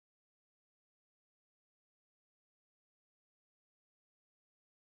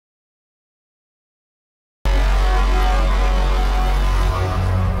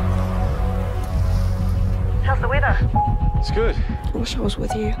That's good. I wish I was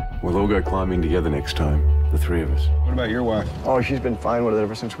with you. We'll all go climbing together next time, the three of us. What about your wife? Oh, she's been fine with it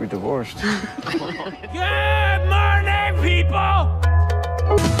ever since we divorced. Good morning, people!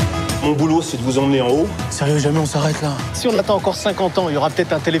 Mon boulot, c'est de vous emmener en haut. Sérieux, jamais on s'arrête là. Si on attend encore 50 ans, il y aura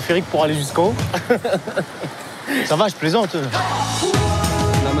peut-être un téléphérique pour aller jusqu'en haut. Ça va, je plaisante.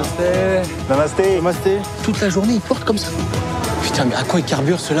 Namasté. Namasté. Namasté. Toute la journée, ils portent comme ça. Putain, mais à quoi ils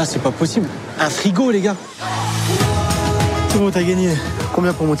carburent ceux-là? C'est pas possible. Un frigo, les gars. C'est bon, t'as gagné.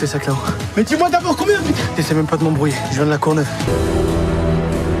 Combien pour monter ça là-haut? Mais dis-moi d'abord combien, putain. T'essaies même pas de m'embrouiller. Je viens de la Courneuve.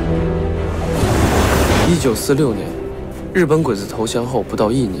 1946年，日本鬼子投降后不到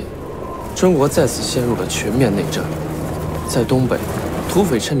1年，中国再次陷入了全面内战。在东北，土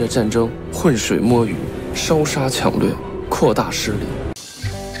匪趁着战争浑水摸鱼，烧杀抢掠，扩大势力。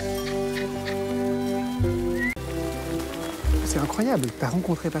 C'est incroyable, t'as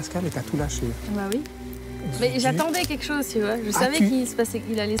rencontré Pascal et t'as tout lâché. Bah oui. Mais j'attendais quelque chose, tu vois. Je savais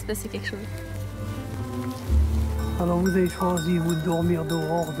qu'il allait se passer quelque chose. Alors vous avez choisi, vous, de dormir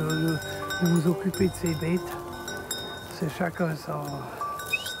dehors, de vous occuper de ces bêtes. C'est chacun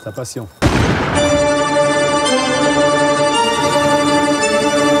Sa passion.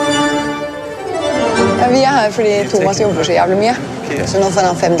 Vi er her fordi Thomas jobber så jævlig mye. Så nå får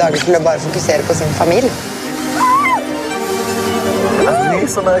han 5 dager til å bare fokusere på sin familie. Ni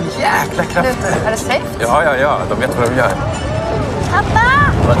såna jäkla krafter. Är det safe? Ja, de vet vad de gör.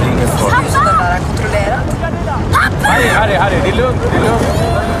 Pappa! Det är ingen fara. Det er kontrollert. Harry, det är lugnt,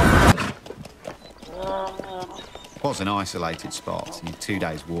 It was an isolated spot, 2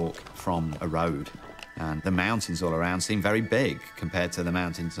 days walk from a road, and the mountains all around seemed very big compared to the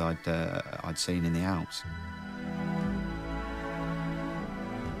mountains I'd seen in the Alps.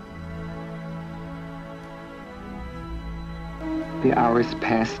 The hours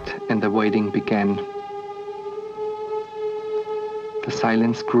passed and the waiting began. The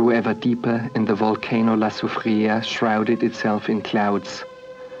silence grew ever deeper and the volcano La Soufrière shrouded itself in clouds.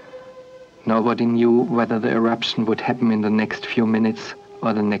 Nobody knew whether the eruption would happen in the next few minutes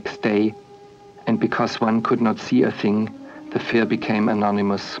or the next day, and because one could not see a thing, the fear became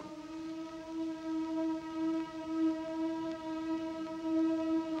anonymous.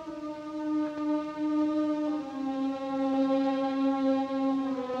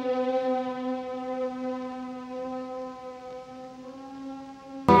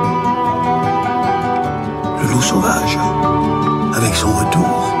 Le loup sauvage, avec son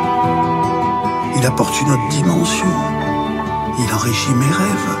retour, il apporte une autre dimension. Il enrichit mes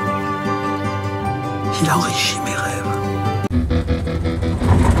rêves. Il enrichit mes rêves.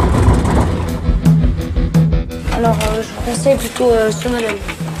 Alors, je conseille plutôt ce modèle.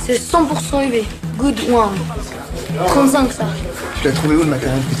 C'est 100% UV. Good one. 35 ça. Tu l'as trouvé où le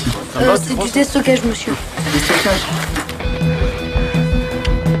matériel petit? C'est du déstockage, monsieur. Déstockage?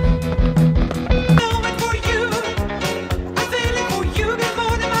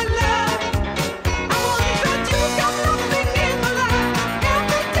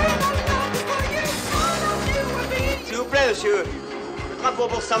 S'il vous plaît, monsieur. Le drapeau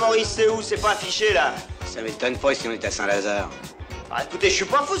pour Saint-Maurice, c'est où? C'est pas affiché, là. Ça m'étonne pas si on est à Saint-Lazare. Ah, écoutez, je suis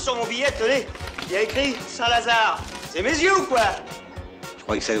pas fou sur mon billet, tenez. Il y a écrit Saint-Lazare. C'est mes yeux ou quoi? Je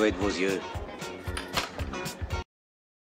crois que ça doit être vos yeux.